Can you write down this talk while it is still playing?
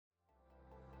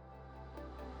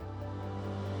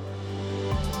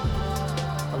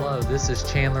This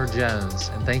is Chandler Jones,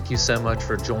 and thank you so much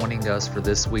for joining us for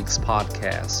this week's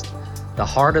podcast. The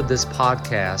heart of this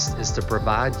podcast is to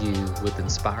provide you with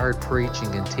inspired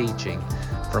preaching and teaching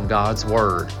from God's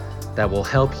Word that will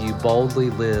help you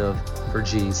boldly live for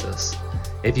Jesus.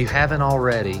 If you haven't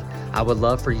already, I would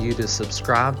love for you to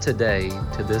subscribe today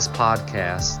to this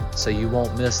podcast so you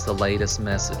won't miss the latest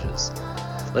messages.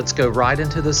 Let's go right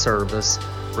into the service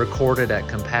recorded at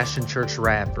Compassion Church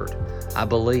Radford. I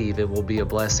believe it will be a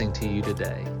blessing to you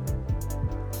today.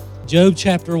 Job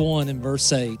chapter 1 and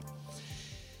verse 8.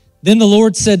 Then the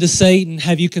Lord said to Satan,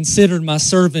 "Have you considered my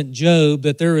servant Job,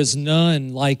 that there is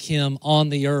none like him on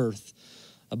the earth,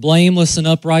 a blameless and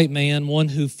upright man, one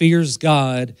who fears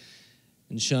God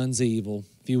and shuns evil?"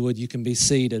 If you would, you can be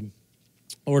seated.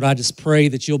 Lord, I just pray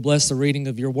that you'll bless the reading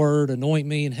of your word, anoint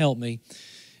me and help me.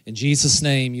 In Jesus'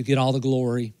 name, you get all the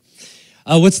glory.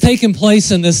 What's taking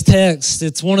place in this text,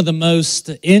 it's one of the most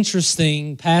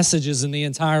interesting passages in the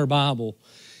entire Bible.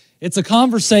 It's a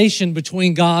conversation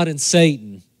between God and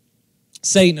Satan.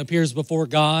 Satan appears before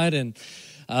God, and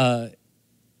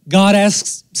God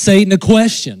asks Satan a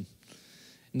question.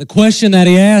 And the question that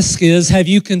he asks is, "Have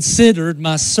you considered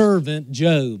my servant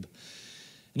Job?"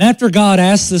 And after God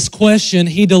asks this question,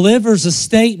 he delivers a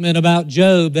statement about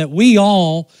Job that we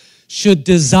all should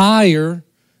desire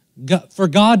for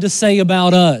God to say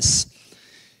about us.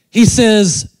 He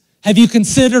says, "Have you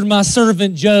considered my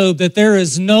servant Job, that there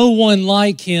is no one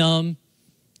like him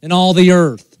in all the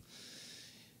earth?"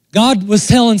 God was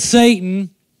telling Satan,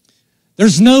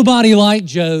 there's nobody like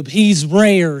Job. He's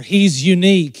rare, he's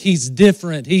unique, he's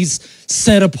different, he's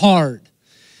set apart.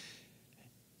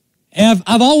 And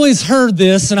I've always heard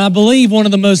this, and I believe one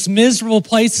of the most miserable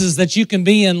places that you can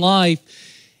be in life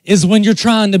is when you're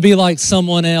trying to be like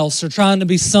someone else or trying to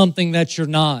be something that you're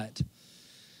not.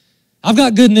 I've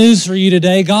got good news for you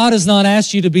today. God has not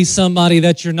asked you to be somebody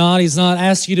that you're not. He's not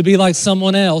asked you to be like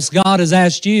someone else. God has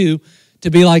asked you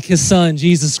to be like His Son,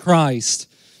 Jesus Christ.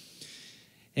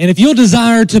 And if you'll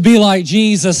desire to be like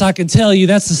Jesus, I can tell you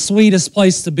that's the sweetest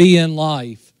place to be in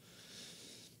life.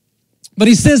 But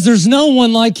He says there's no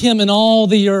one like Him in all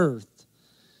the earth.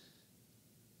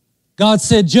 God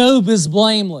said Job is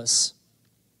blameless.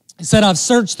 He said, "I've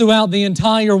searched throughout the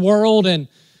entire world and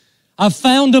I've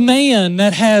found a man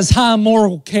that has high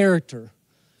moral character."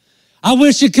 I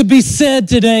wish it could be said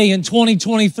today in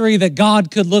 2023 that God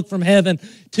could look from heaven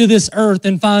to this earth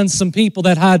and find some people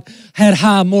that had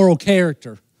high moral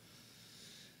character.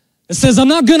 It says, I'm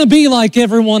not going to be like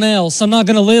everyone else. I'm not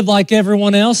going to live like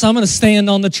everyone else. I'm going to stand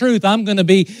on the truth. I'm going to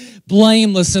be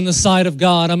blameless in the sight of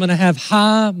God. I'm going to have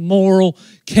high moral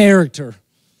character.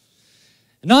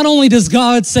 Not only does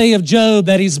God say of Job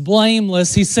that he's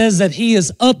blameless, He says that he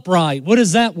is upright. What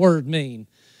does that word mean?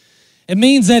 It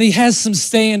means that he has some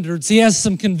standards. He has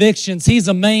some convictions. He's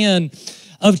a man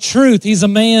of truth. He's a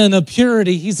man of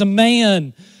purity. He's a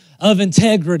man of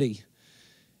integrity.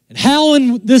 And how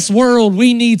in this world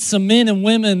we need some men and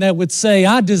women that would say,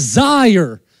 I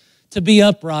desire to be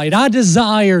upright. I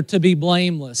desire to be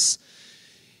blameless.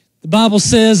 The Bible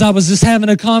says, I was just having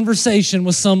a conversation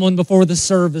with someone before the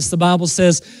service. The Bible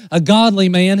says, a godly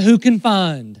man who can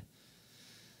find?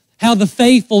 How the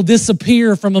faithful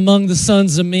disappear from among the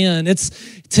sons of men. It's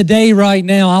today, right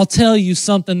now, I'll tell you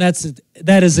something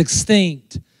that is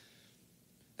extinct.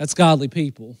 That's godly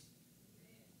people.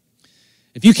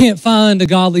 If you can't find a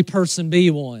godly person,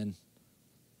 be one.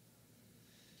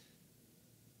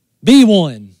 Be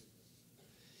one.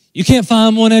 You can't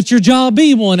find one at your job,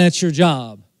 be one at your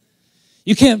job.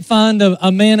 You can't find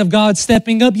a man of God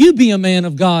stepping up, you be a man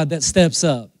of God that steps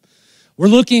up. We're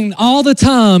looking all the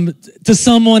time to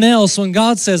someone else when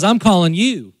God says, I'm calling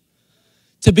you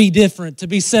to be different, to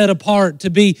be set apart, to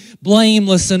be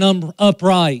blameless and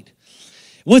upright.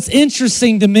 What's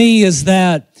interesting to me is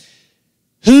that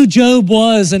who Job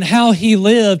was and how he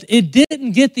lived, it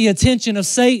didn't get the attention of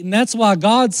Satan. That's why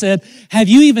God said, have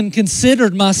you even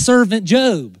considered my servant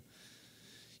Job?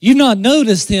 You've not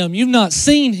noticed him. You've not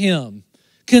seen him.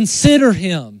 Consider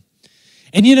him.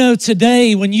 And you know,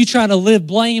 today when you try to live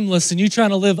blameless and you try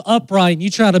to live upright and you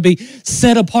try to be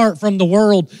set apart from the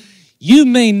world, you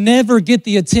may never get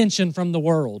the attention from the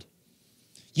world.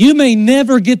 You may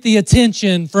never get the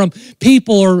attention from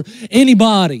people or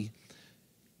anybody.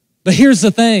 But here's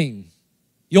the thing.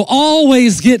 You'll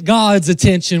always get God's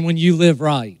attention when you live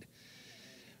right.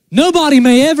 Nobody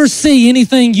may ever see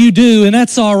anything you do, and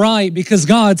that's all right because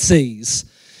God sees.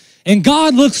 And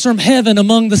God looks from heaven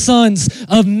among the sons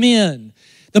of men.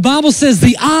 The Bible says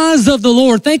the eyes of the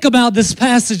Lord, think about this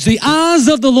passage, the eyes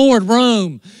of the Lord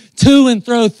roam to and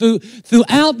fro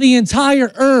throughout the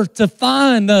entire earth to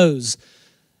find those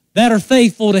that are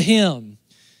faithful to Him.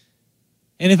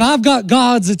 And if I've got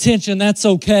God's attention, that's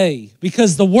okay,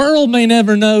 because the world may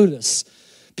never notice.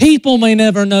 People may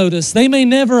never notice. They may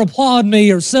never applaud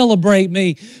me or celebrate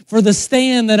me for the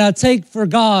stand that I take for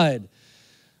God.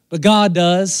 But God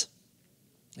does.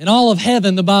 In all of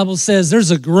heaven, the Bible says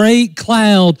there's a great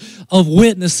cloud of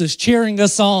witnesses cheering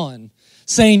us on,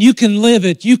 saying you can live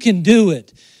it, you can do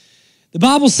it. The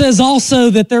Bible says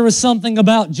also that there was something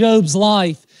about Job's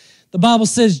life. The Bible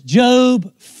says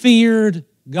Job feared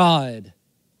God.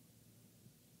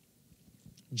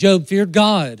 Job feared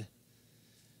God.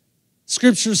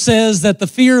 Scripture says that the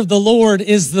fear of the Lord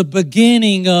is the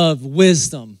beginning of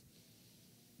wisdom.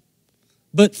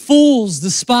 But fools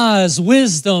despise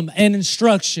wisdom and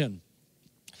instruction.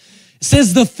 It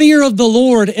says the fear of the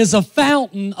Lord is a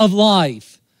fountain of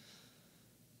life.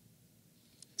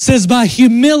 It says by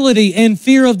humility and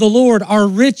fear of the Lord are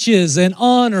riches and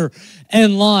honor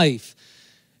and life.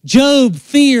 Job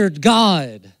feared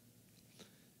God.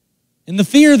 And the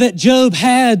fear that Job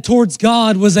had towards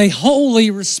God was a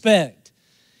holy respect.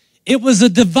 It was a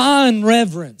divine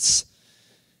reverence.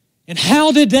 And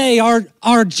how today,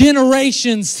 our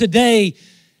generations today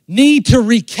need to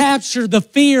recapture the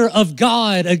fear of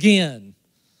God again.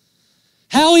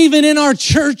 How even in our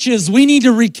churches we need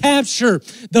to recapture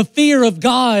the fear of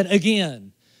God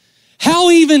again.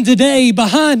 How even today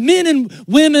behind men and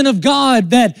women of God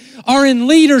that are in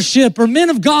leadership or men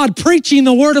of God preaching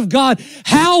the Word of God,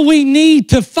 how we need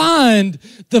to find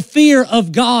the fear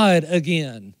of God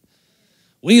again.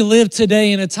 We live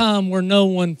today in a time where no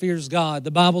one fears God. The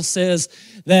Bible says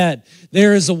that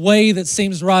there is a way that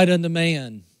seems right unto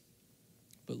man.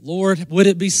 But Lord, would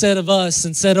it be said of us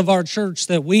and said of our church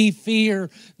that we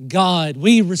fear God,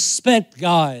 we respect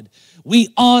God,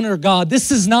 we honor God.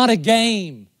 This is not a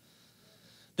game.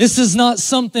 This is not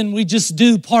something we just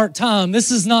do part-time.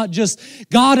 This is not just,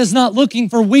 God is not looking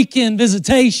for weekend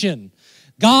visitation.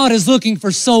 God is looking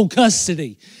for soul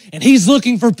custody. And He's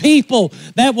looking for people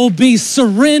that will be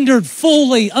surrendered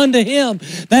fully unto Him,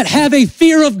 that have a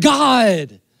fear of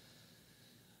God.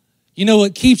 You know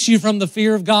what keeps you from the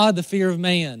fear of God? The fear of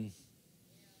man.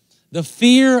 The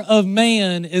fear of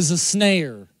man is a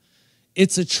snare.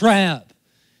 It's a trap.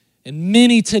 And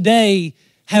many today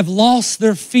have lost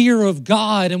their fear of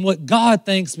God and what God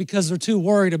thinks because they're too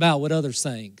worried about what others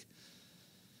think.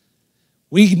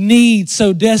 We need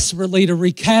so desperately to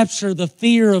recapture the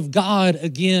fear of God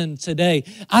again today.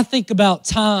 I think about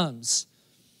times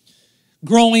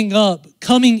growing up,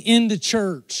 coming into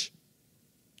church.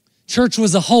 Church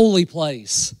was a holy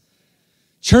place.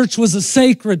 Church was a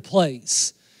sacred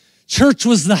place. Church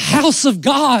was the house of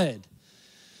God.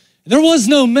 There was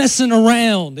no messing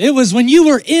around. It was when you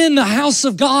were in the house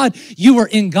of God, you were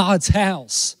in God's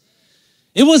house.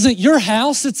 It wasn't your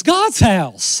house, it's God's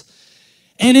house.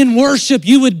 And in worship,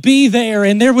 you would be there,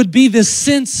 and there would be this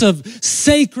sense of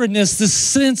sacredness, this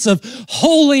sense of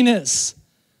holiness.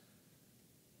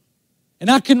 And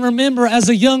I can remember as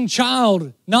a young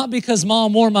child, not because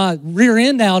Mom wore my rear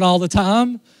end out all the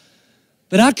time,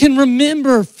 but I can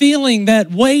remember feeling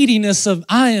that weightiness of,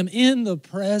 I am in the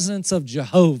presence of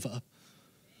Jehovah.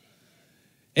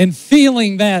 And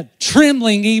feeling that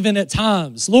trembling even at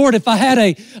times. Lord, if I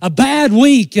had a bad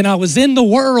week and I was in the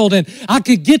world and I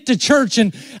could get to church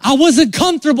and I wasn't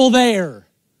comfortable there,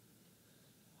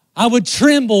 I would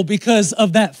tremble because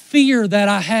of that fear that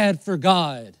I had for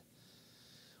God.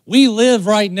 We live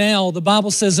right now, the Bible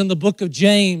says in the book of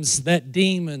James, that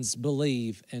demons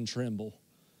believe and tremble.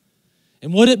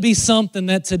 And would it be something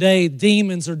that today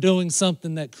demons are doing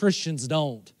something that Christians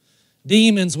don't?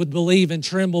 Demons would believe and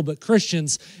tremble, but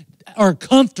Christians are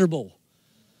comfortable.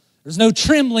 There's no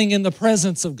trembling in the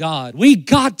presence of God. We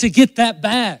got to get that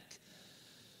back.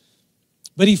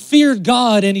 But he feared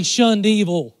God and he shunned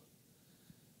evil.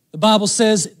 The Bible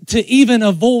says to even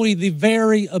avoid the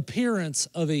very appearance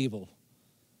of evil.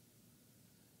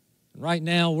 Right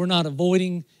now, we're not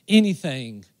avoiding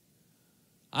anything.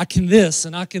 I can this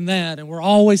and I can that, and we're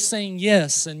always saying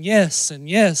yes and yes and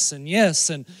yes and yes.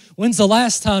 And when's the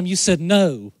last time you said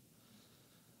no?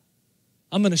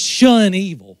 I'm going to shun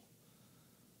evil.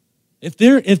 If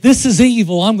this is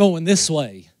evil, I'm going this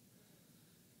way.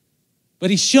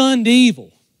 But he shunned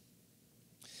evil.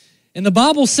 And the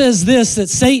Bible says this, that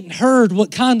Satan heard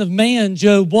what kind of man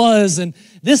Job was, and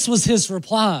this was his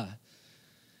reply.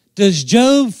 Does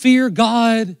Job fear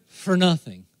God for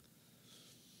nothing?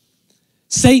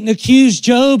 Satan accused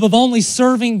Job of only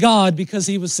serving God because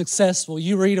he was successful.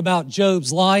 You read about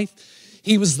Job's life.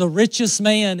 He was the richest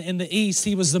man in the East.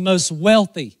 He was the most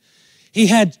wealthy. He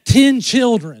had 10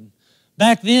 children.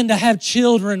 Back then, to have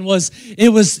children was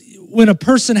when a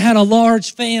person had a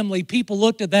large family, people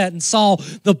looked at that and saw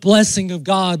the blessing of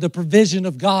God, the provision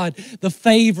of God, the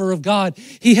favor of God.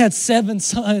 He had 7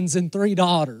 sons and 3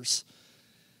 daughters.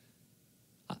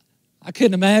 I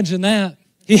couldn't imagine that.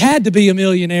 He had to be a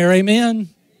millionaire, amen?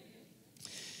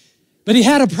 But he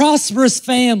had a prosperous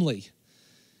family.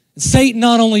 Satan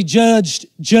not only judged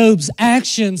Job's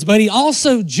actions, but he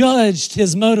also judged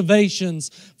his motivations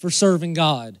for serving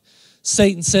God.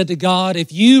 Satan said to God,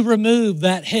 if you remove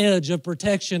that hedge of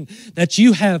protection that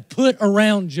you have put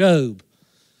around Job,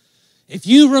 if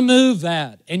you remove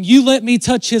that and you let me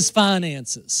touch his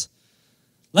finances,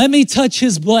 let me touch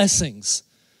his blessings,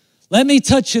 let me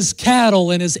touch his cattle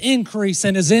and his increase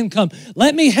and his income,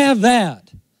 let me have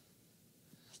that.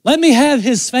 Let me have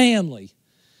his family.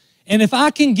 And if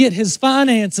I can get his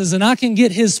finances and I can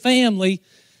get his family,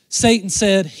 Satan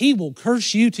said, he will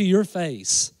curse you to your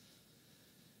face.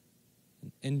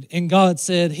 And God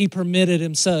said he permitted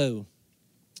him so.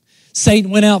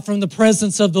 Satan went out from the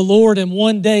presence of the Lord, and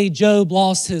one day Job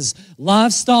lost his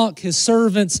livestock, his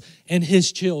servants, and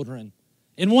his children.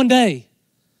 In one day,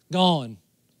 gone.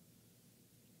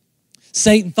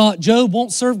 Satan thought Job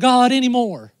won't serve God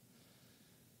anymore.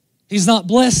 He's not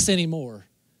blessed anymore.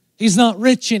 He's not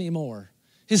rich anymore.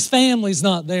 His family's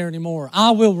not there anymore.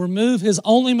 I will remove his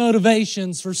only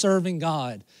motivations for serving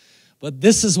God. But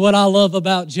this is what I love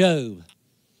about Job.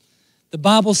 The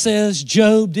Bible says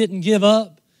Job didn't give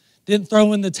up, didn't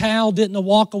throw in the towel, didn't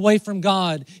walk away from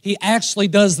God. He actually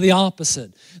does the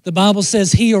opposite. The Bible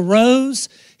says he arose,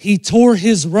 he tore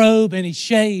his robe, and he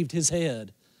shaved his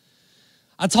head.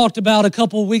 I talked about a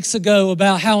couple of weeks ago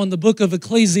about how in the book of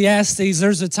Ecclesiastes,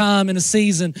 there's a time and a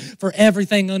season for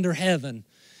everything under heaven.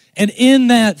 And in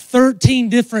that 13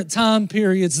 different time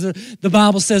periods, the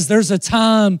Bible says there's a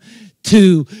time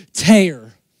to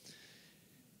tear.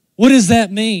 What does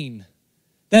that mean?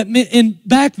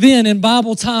 Back then in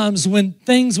Bible times, when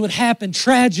things would happen,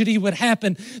 tragedy would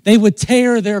happen, they would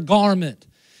tear their garment.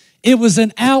 It was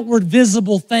an outward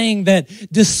visible thing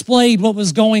that displayed what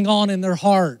was going on in their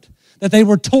heart, that they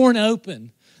were torn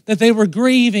open, that they were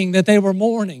grieving, that they were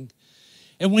mourning.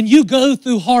 And when you go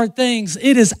through hard things,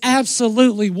 it is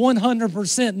absolutely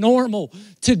 100% normal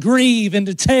to grieve and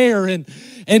to tear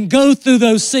and go through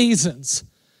those seasons.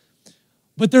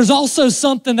 But there's also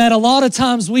something that a lot of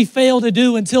times we fail to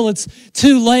do until it's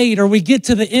too late or we get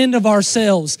to the end of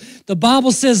ourselves. The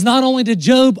Bible says not only did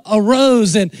Job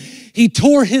arose and he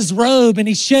tore his robe and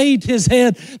he shaved his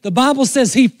head, the Bible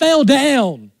says he fell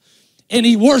down and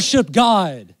he worshiped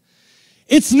God.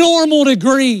 It's normal to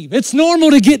grieve. It's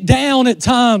normal to get down at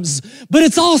times, but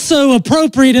it's also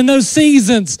appropriate in those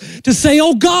seasons to say,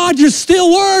 oh God, you're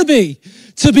still worthy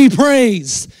to be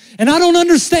praised. And I don't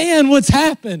understand what's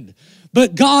happened,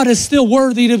 but God is still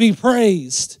worthy to be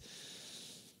praised.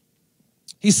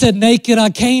 He said, naked I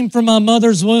came from my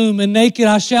mother's womb, and naked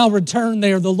I shall return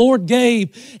there. The Lord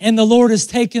gave, and the Lord has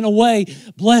taken away.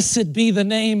 Blessed be the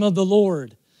name of the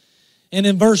Lord. And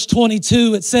in verse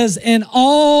 22, it says, in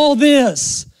all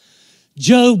this,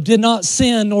 Job did not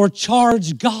sin nor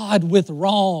charge God with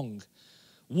wrong.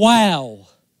 Wow.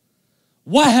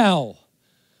 Wow.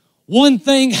 One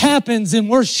thing happens and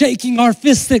we're shaking our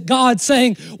fist at God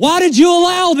saying, why did you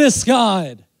allow this,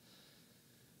 God?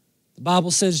 The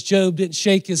Bible says Job didn't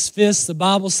shake his fist. The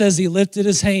Bible says he lifted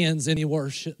his hands and he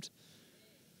worshiped.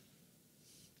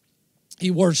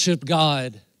 He worshiped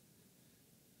God.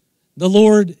 The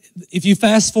Lord, if you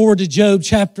fast forward to Job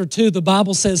chapter 2, the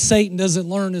Bible says Satan doesn't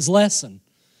learn his lesson.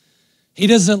 He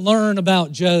doesn't learn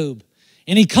about Job.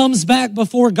 And he comes back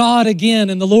before God again,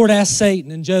 and the Lord asks Satan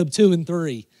in Job 2 and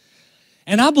 3.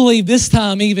 And I believe this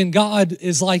time even God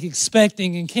is like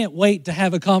expecting and can't wait to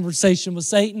have a conversation with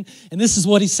Satan. And this is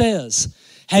what he says.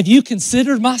 Have you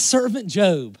considered my servant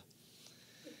Job?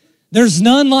 There's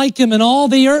none like him in all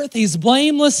the earth. He's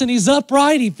blameless and he's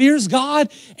upright. He fears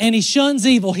God and he shuns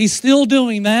evil. He's still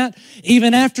doing that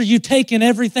even after you've taken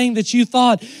everything that you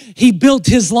thought he built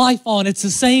his life on. It's the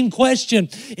same question.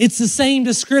 It's the same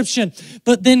description.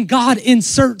 But then God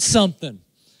inserts something.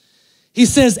 He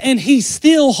says, and he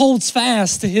still holds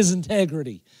fast to his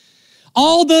integrity.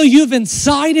 Although you've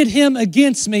incited him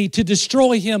against me to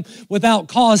destroy him without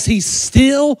cause, he's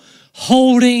still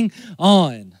holding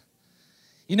on.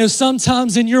 You know,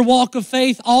 sometimes in your walk of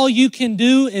faith, all you can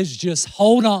do is just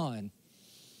hold on.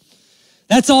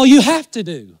 That's all you have to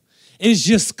do, is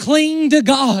just cling to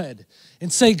God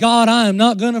and say, God, I am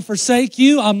not going to forsake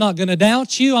you. I'm not going to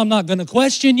doubt you. I'm not going to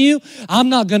question you. I'm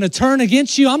not going to turn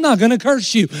against you. I'm not going to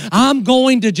curse you. I'm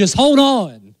going to just hold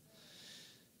on.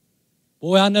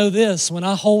 Boy, I know this. When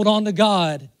I hold on to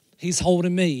God, he's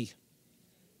holding me.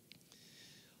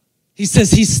 He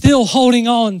says, he's still holding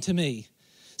on to me.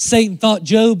 Satan thought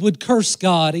Job would curse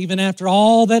God even after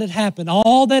all that had happened,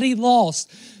 all that he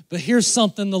lost. But here's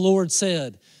something the Lord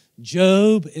said.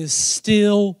 Job is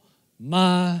still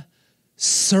my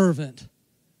servant.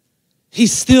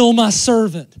 He's still my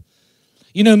servant.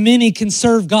 You know, many can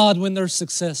serve God when they're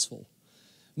successful.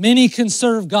 Many can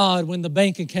serve God when the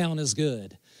bank account is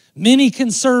good. Many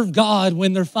can serve God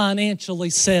when they're financially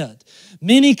set.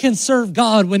 Many can serve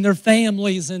God when their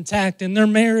family is intact and their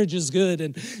marriage is good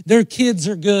and their kids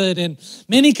are good. And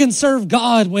many can serve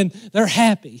God when they're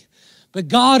happy. But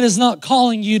God is not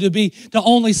calling you to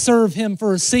only serve Him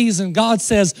for a season. God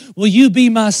says, will you be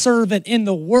my servant in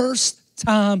the worst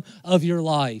time of your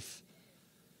life?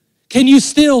 Can you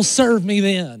still serve me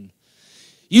then?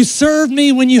 You serve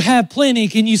me when you have plenty.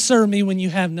 Can you serve me when you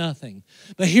have nothing?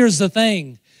 But here's the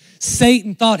thing.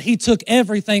 Satan thought he took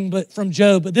everything from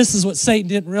Job, but this is what Satan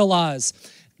didn't realize.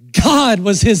 God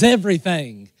was his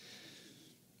everything.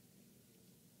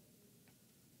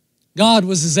 God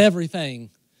was his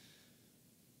everything.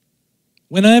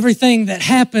 When everything that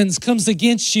happens comes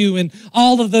against you and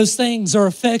all of those things are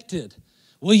affected,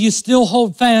 will you still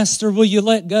hold fast or will you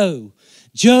let go?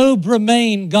 Job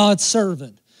remained God's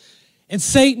servant. And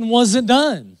Satan wasn't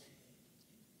done.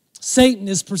 Satan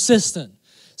is persistent.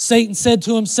 Satan said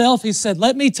to himself, he said,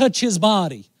 let me touch his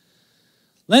body.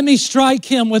 Let me strike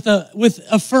him with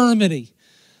affirmity.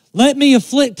 Let me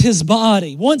afflict his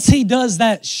body. Once he does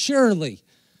that, surely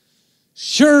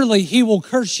he will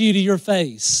curse you to your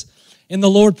face. And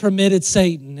the Lord permitted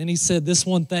Satan, and he said, this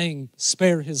one thing,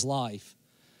 spare his life.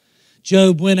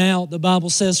 Job went out, the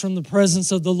Bible says, from the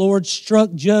presence of the Lord,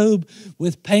 struck Job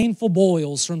with painful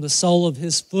boils from the sole of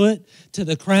his foot to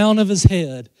the crown of his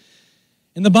head.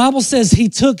 And the Bible says he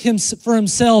took for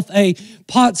himself a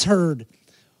potsherd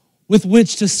with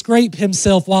which to scrape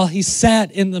himself while he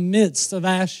sat in the midst of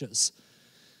ashes.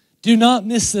 Do not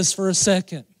miss this for a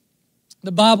second.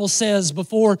 The Bible says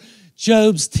before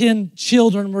Job's 10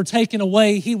 children were taken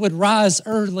away, he would rise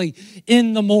early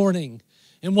in the morning.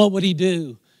 And what would he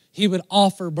do? He would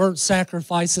offer burnt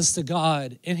sacrifices to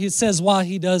God. And he says why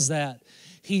he does that.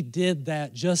 He did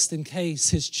that just in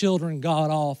case his children got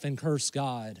off and cursed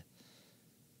God.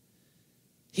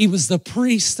 He was the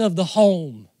priest of the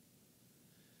home.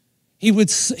 He would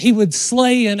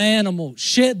slay an animal,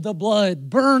 shed the blood,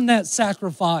 burn that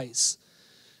sacrifice.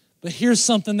 But here's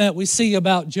something that we see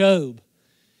about Job.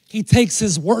 He takes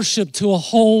his worship to a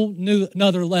whole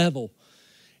another level.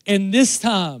 And this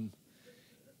time,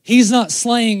 he's not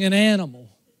slaying an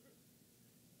animal.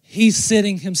 He's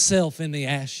sitting himself in the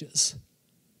ashes.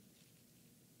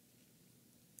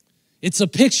 It's a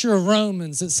picture of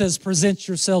Romans. It says, present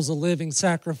yourselves a living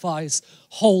sacrifice,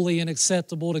 holy and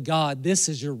acceptable to God. This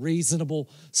is your reasonable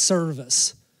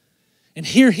service. And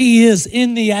here he is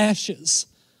in the ashes.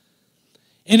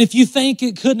 And if you think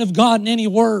it couldn't have gotten any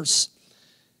worse,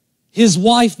 his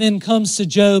wife then comes to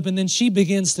Job and then she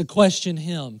begins to question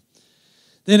him.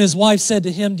 Then his wife said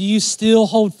to him, do you still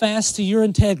hold fast to your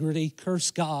integrity?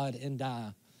 Curse God and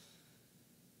die.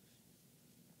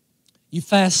 You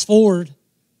fast forward,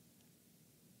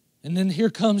 and then here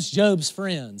comes Job's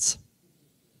friends.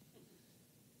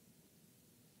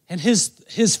 And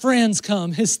his friends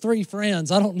come, his 3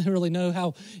 friends. I don't really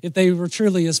know if they were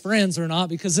truly his friends or not,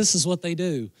 because this is what they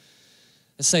do.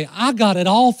 They say, I got it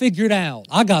all figured out.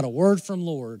 I got a word from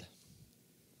Lord.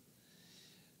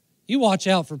 You watch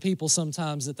out for people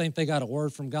sometimes that think they got a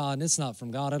word from God, and it's not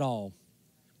from God at all.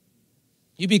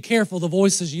 You be careful the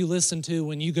voices you listen to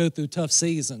when you go through tough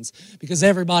seasons, because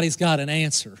everybody's got an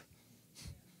answer.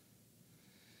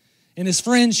 And his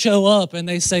friends show up and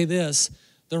they say this,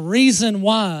 the reason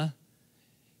why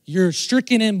you're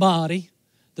stricken in body,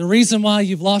 the reason why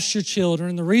you've lost your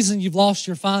children, the reason you've lost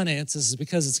your finances is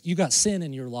because you got sin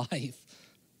in your life.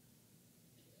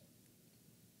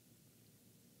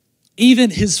 Even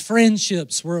his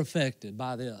friendships were affected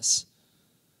by this.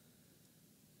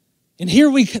 And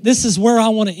this is where I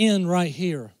want to end right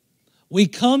here. We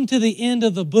come to the end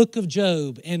of the book of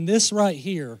Job, and this right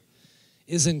here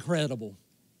is incredible.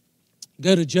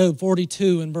 Go to Job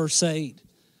 42 and verse 8.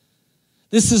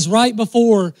 This is right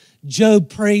before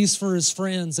Job prays for his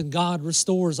friends and God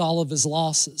restores all of his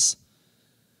losses.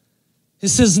 It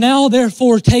says, now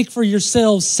therefore take for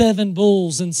yourselves 7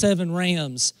 bulls and 7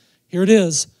 rams. Here it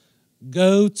is.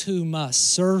 Go to my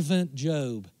servant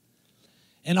Job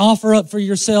and offer up for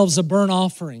yourselves a burnt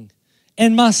offering.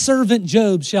 And my servant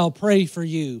Job shall pray for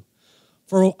you.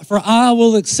 For I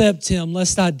will accept him,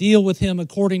 lest I deal with him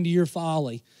according to your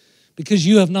folly, because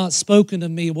you have not spoken to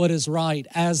me what is right,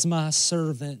 as my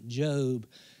servant Job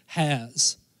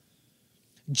has.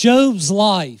 Job's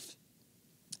life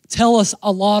tell us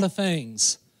a lot of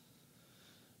things.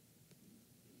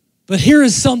 But here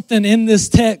is something in this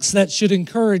text that should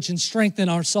encourage and strengthen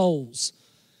our souls.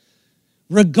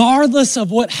 Regardless of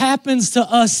what happens to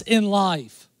us in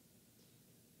life,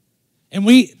 and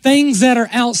things that are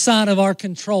outside of our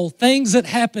control, things that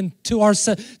happen to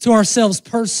ourselves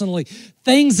personally,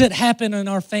 things that happen in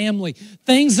our family,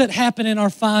 things that happen in our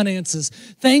finances,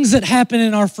 things that happen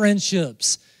in our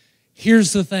friendships.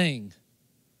 Here's the thing.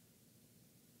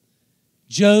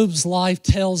 Job's life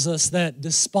tells us that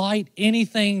despite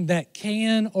anything that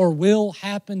can or will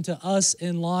happen to us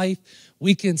in life,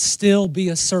 we can still be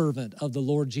a servant of the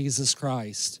Lord Jesus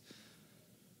Christ.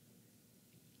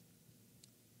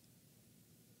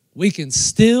 We can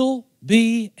still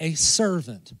be a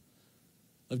servant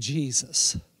of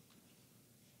Jesus.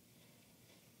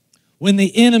 When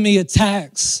the enemy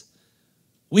attacks,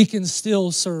 we can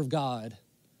still serve God.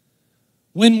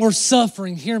 When we're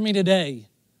suffering, hear me today.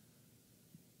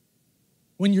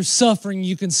 When you're suffering,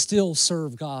 you can still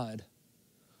serve God.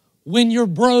 When you're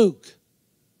broke,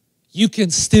 you can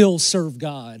still serve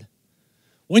God.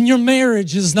 When your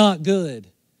marriage is not good,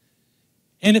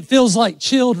 and it feels like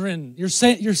children,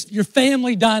 your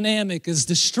family dynamic is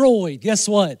destroyed, guess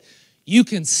what? You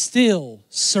can still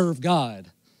serve God.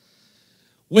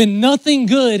 When nothing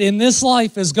good in this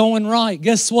life is going right,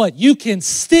 guess what? You can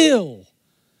still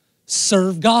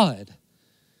serve God.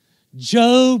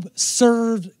 Job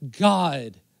served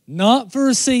God, not for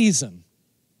a season,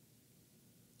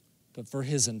 but for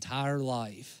his entire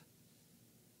life.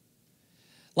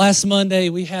 Last Monday,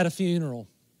 we had a funeral.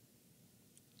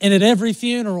 And at every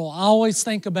funeral, I always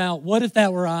think about, what if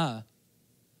that were I?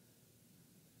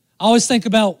 I always think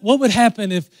about what would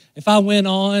happen if I went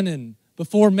on and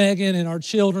before Megan and our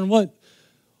children, what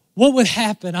would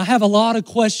happen? I have a lot of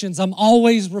questions. I'm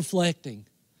always reflecting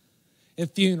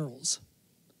at funerals.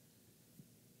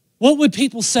 What would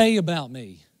people say about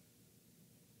me?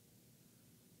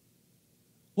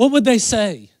 What would they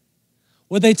say?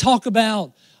 Would they talk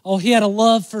about, oh, he had a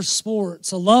love for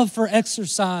sports, a love for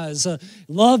exercise, a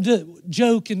love to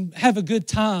joke and have a good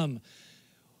time?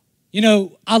 You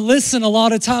know, I listen a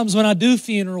lot of times when I do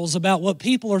funerals about what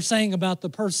people are saying about the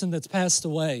person that's passed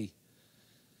away.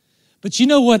 But you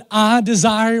know what I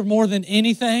desire more than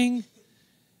anything?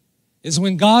 Is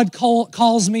when God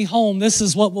calls me home, this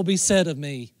is what will be said of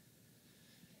me.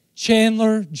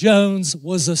 Chandler Jones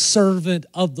was a servant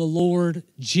of the Lord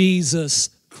Jesus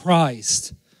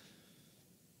Christ.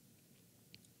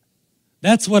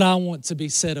 That's what I want to be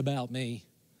said about me.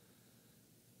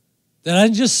 That I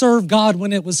didn't just serve God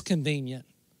when it was convenient.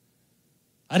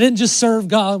 I didn't just serve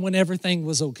God when everything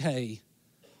was okay.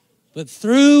 But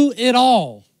through it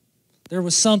all, there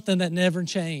was something that never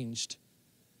changed.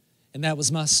 And that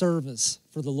was my service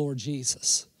for the Lord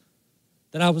Jesus.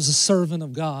 That I was a servant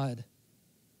of God.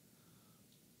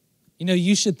 You know,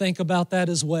 you should think about that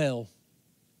as well.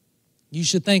 You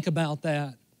should think about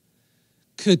that.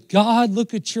 Could God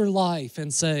look at your life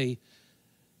and say,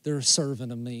 they're a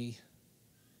servant of me?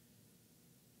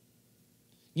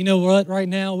 You know what? Right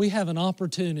now, we have an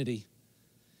opportunity.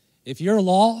 If you're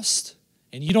lost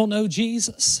and you don't know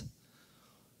Jesus,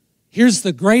 here's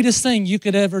the greatest thing you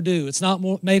could ever do. It's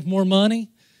not make more money.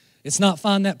 It's not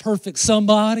find that perfect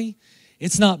somebody.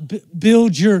 It's not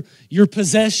build your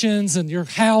possessions and your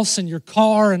house and your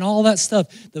car and all that stuff.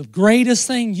 The greatest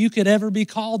thing you could ever be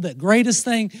called, that greatest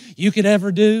thing you could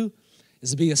ever do, is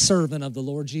to be a servant of the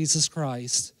Lord Jesus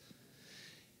Christ.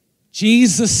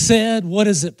 Jesus said, what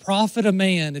does it profit a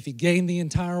man if he gain the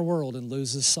entire world and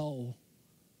lose his soul?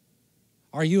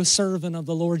 Are you a servant of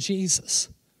the Lord Jesus?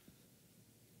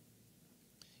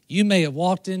 You may have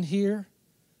walked in here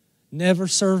never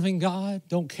serving God,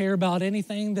 don't care about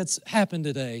anything that's happened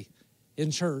today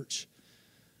in church.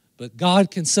 But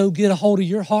God can so get a hold of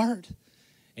your heart,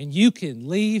 and you can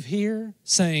leave here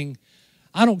saying,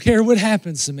 I don't care what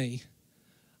happens to me,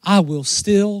 I will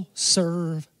still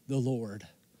serve the Lord.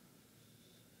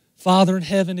 Father in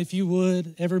heaven, if you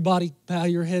would, everybody bow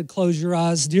your head, close your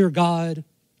eyes. Dear God,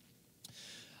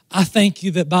 I thank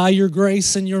you that by your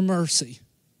grace and your mercy,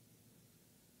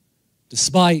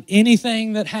 despite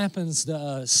anything that happens to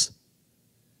us,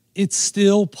 it's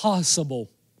still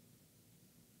possible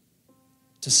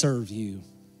to serve you.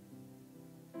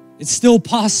 It's still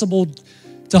possible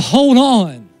to hold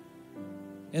on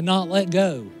and not let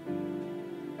go.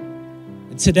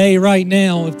 And today, right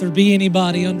now, if there be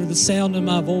anybody under the sound of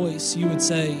my voice, you would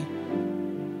say,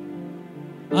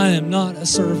 I am not a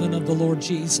servant of the Lord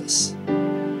Jesus.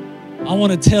 I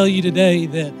want to tell you today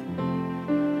that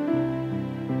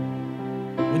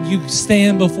when you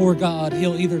stand before God,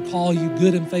 He'll either call you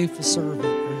good and faithful servant,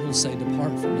 or He'll say,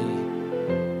 depart from me.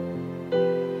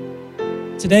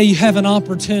 Today you have an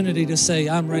opportunity to say,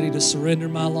 I'm ready to surrender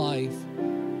my life.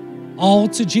 All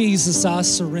to Jesus I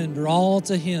surrender. All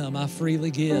to Him I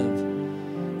freely give.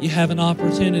 You have an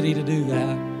opportunity to do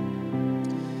that.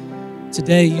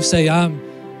 Today you say,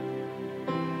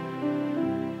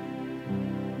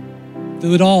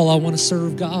 through it all, I want to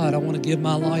serve God. I want to give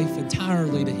my life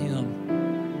entirely to Him.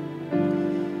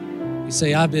 You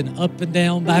say, I've been up and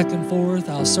down, back and forth.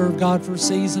 I'll serve God for a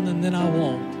season and then I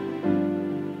won't.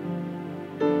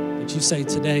 But you say,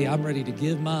 today I'm ready to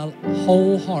give my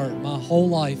whole heart, my whole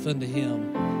life unto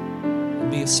Him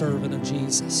and be a servant of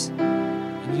Jesus.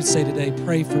 And you say today,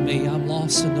 pray for me. I'm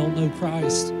lost and don't know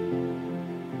Christ.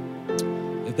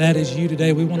 If that is you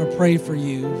today, we want to pray for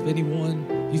you. If anyone,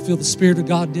 you feel the Spirit of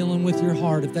God dealing with your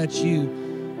heart, if that's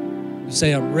you, you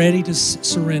say, I'm ready to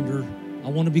surrender. I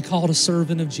want to be called a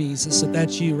servant of Jesus. If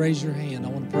that's you, raise your hand. I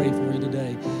want to pray for you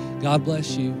today. God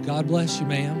bless you. God bless you,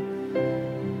 ma'am.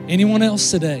 Anyone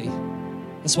else today?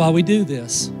 That's why we do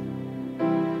this.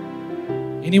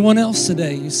 Anyone else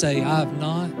today, you say, I've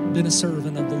not been a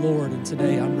servant of the Lord, and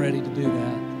today I'm ready to do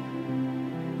that.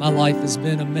 My life has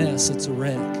been a mess. It's a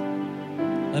wreck.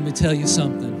 Let me tell you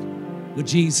something. With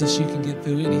Jesus, you can get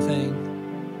through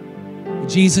anything. With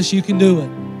Jesus, you can do it.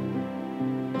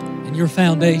 And your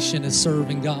foundation is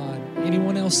serving God.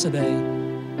 Anyone else today?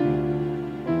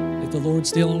 If the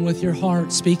Lord's dealing with your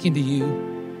heart, speaking to you,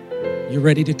 you're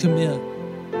ready to commit.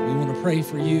 We want to pray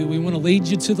for you. We want to lead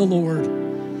you to the Lord.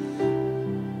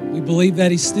 We believe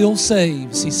that He still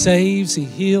saves. He saves, He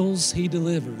heals, He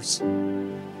delivers.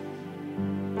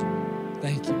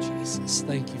 Thank you, Jesus.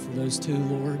 Thank you for those two,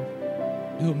 Lord.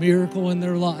 Do a miracle in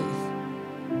their life.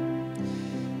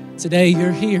 Today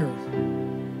you're here.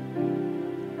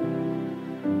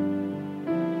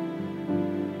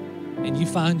 And you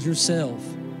find yourself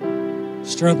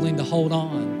struggling to hold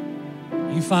on.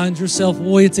 You find yourself,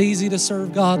 boy, it's easy to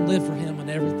serve God and live for Him when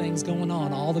everything's going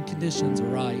on. All the conditions are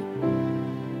right.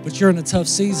 But you're in a tough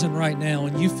season right now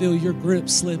and you feel your grip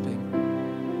slipping.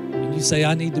 And you say,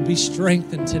 I need to be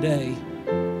strengthened today.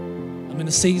 I'm in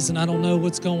a season, I don't know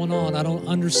what's going on. I don't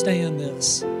understand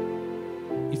this.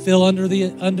 You feel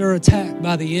under attack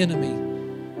by the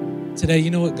enemy. Today,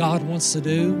 you know what God wants to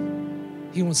do?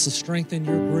 He wants to strengthen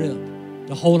your grip,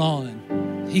 to hold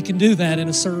on. He can do that in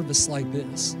a service like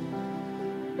this.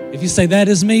 If you say, that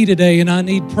is me today and I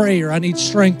need prayer, I need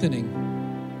strengthening,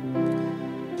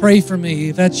 pray for me.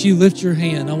 If that's you, lift your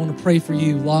hand. I want to pray for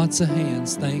you. Lots of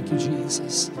hands. Thank you,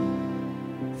 Jesus.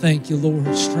 Thank you,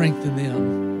 Lord. Strengthen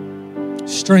them.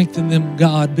 Strengthen them,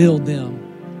 God. Build them.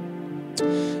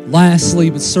 Lastly,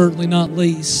 but certainly not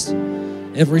least,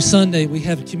 every Sunday we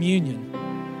have communion.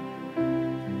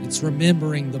 It's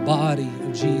remembering the body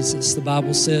of Jesus. The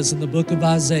Bible says in the book of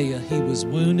Isaiah, He was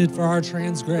wounded for our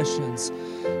transgressions.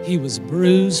 He was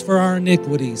bruised for our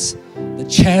iniquities. The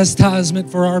chastisement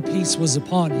for our peace was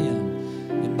upon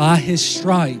Him. And by His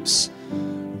stripes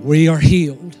we are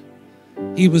healed.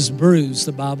 He was bruised,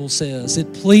 the Bible says.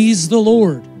 It pleased the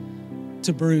Lord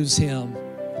to bruise Him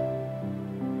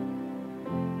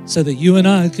so that you and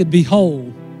I could be whole.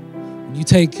 When you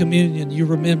take communion, you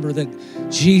remember that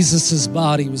Jesus'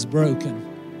 body was broken.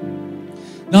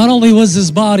 Not only was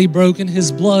His body broken,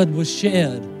 His blood was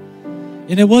shed.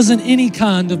 And it wasn't any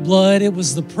kind of blood, it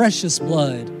was the precious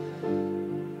blood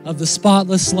of the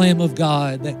spotless Lamb of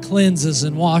God that cleanses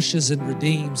and washes and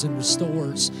redeems and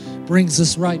restores, brings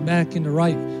us right back into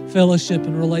right fellowship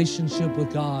and relationship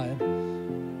with God.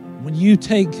 When you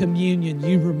take communion,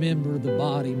 you remember the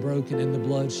body broken and the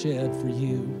blood shed for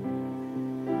you.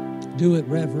 Do it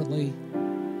reverently.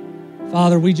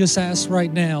 Father, we just ask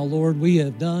right now, Lord, we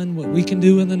have done what we can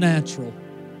do in the natural.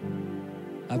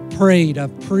 I've prayed,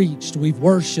 I've preached, we've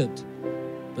worshiped.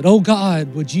 But, oh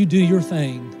God, would you do your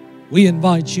thing? We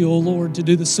invite you, oh Lord, to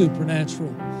do the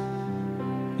supernatural.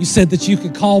 You said that you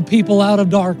could call people out of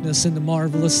darkness into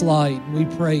marvelous light. We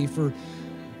pray for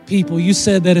people. You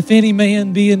said that if any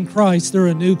man be in Christ, they're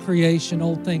a new creation.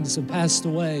 Old things have passed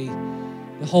away.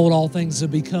 Behold, all things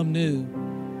have become new.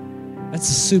 That's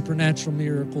a supernatural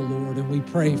miracle, Lord, and we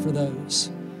pray for those.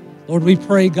 Lord, we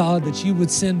pray, God, that you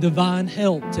would send divine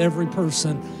help to every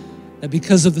person that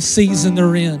because of the season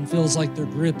they're in feels like their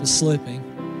grip is slipping.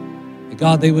 That,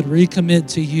 God, they would recommit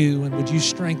to you, and would you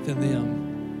strengthen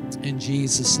them in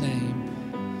Jesus' name.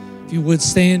 If you would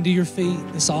stand to your feet,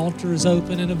 this altar is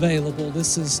open and available.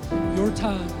 This is your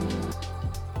time.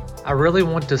 I really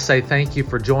want to say thank you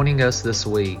for joining us this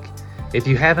week. If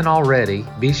you haven't already,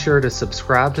 be sure to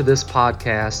subscribe to this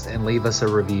podcast and leave us a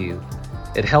review.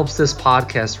 It helps this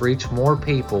podcast reach more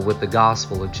people with the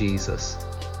gospel of Jesus.